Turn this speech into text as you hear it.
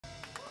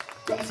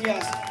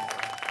Gracias.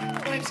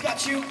 My name's Scott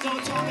Shute,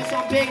 Noah Thomas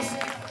on bass,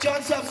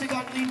 John Subsick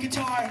on lead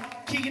guitar,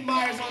 Keegan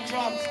Myers on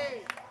drums.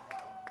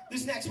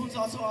 This next one's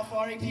also off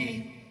our EP.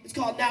 It's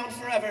called Now and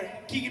Forever.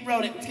 Keegan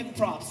wrote it. Let's give him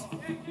props.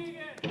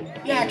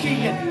 Yeah,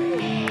 Keegan.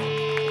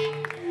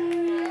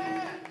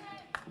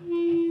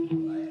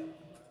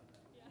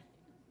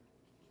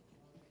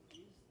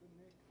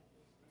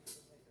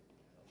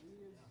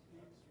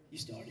 You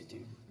started to.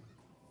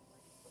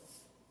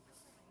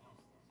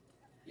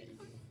 Yeah, you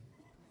do.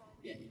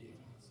 Yeah, you do.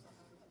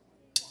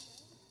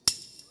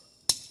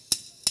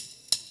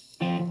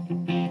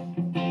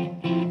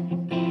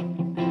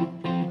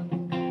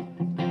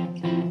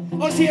 I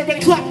want to see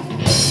everybody clap.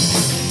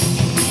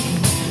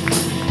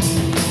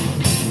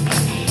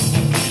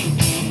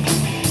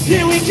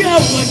 Here we go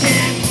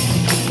again,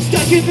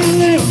 stuck in the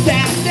loop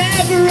that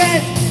never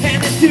ends,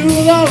 and it's too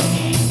low.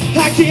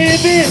 I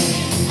give in,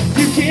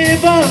 you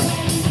give up,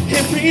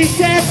 it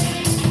resets.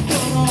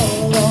 But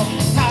all along,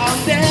 I'll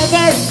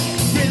never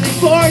really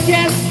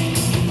forget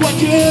what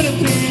could have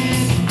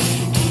been.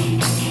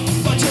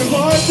 But your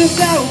heart is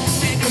out,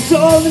 and your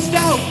soul is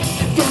out,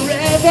 and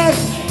forever,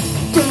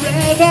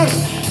 forever,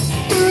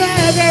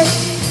 forever,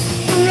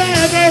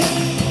 forever,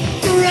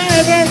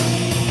 forever, forever.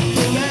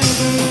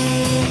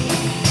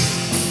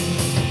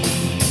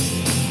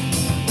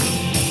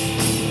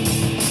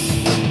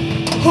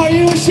 Are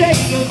you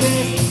ashamed of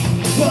this?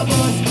 Of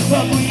us,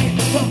 of we,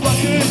 of what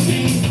could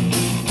be?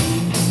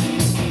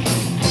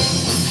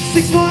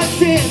 6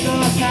 months in the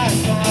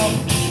past now,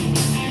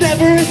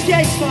 never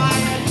escapes my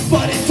hands,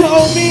 but it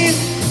don't mean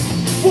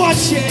one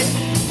shit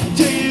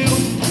to you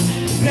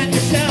and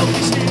your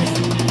selfishness.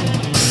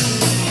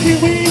 Here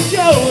we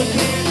go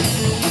again,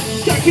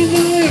 stuck in the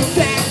loop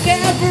that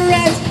never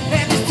ends,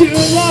 and it's too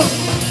long.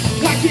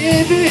 I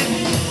give in,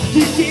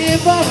 you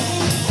give up,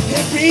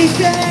 every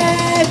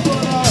day,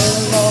 but all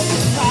along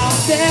I'll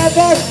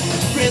never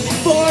really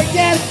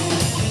forget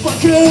what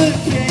could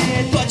have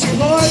been. But your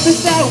heart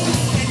is out,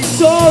 and your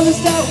soul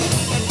is out,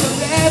 and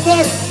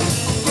forever,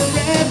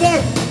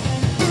 forever,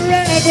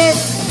 forever,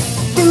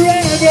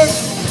 forever,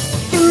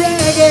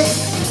 forever,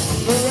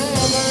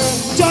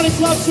 forever. Johnny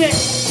Lovesick.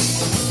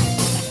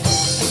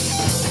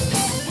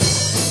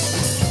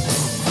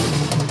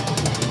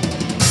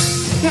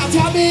 Now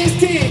time is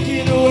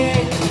ticking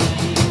away,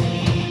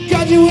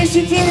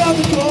 graduation's around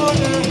the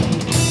corner.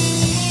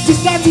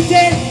 Just not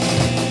today,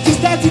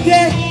 just not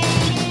today,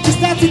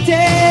 just not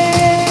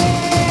today.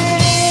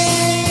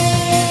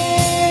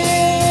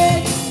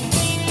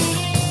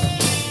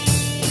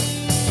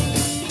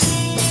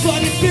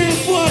 But it's been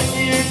 1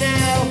 year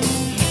now,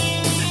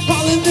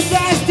 all in the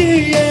past to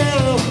you.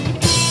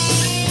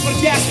 But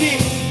if you ask me,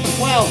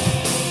 well,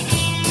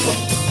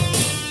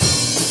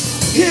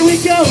 here we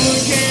go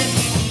again,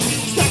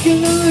 stuck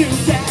in the loop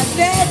that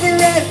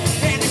never ends,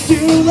 and it's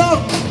too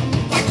low.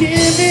 I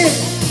give in,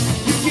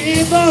 you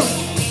give up,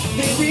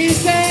 it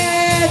resets.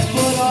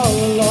 But all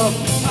along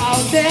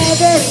I'll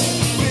never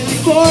really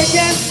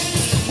forget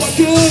what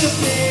could have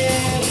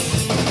been.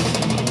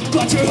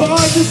 But your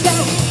heart is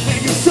out,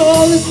 and your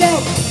soul is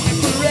out, and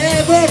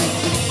forever,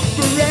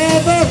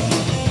 forever,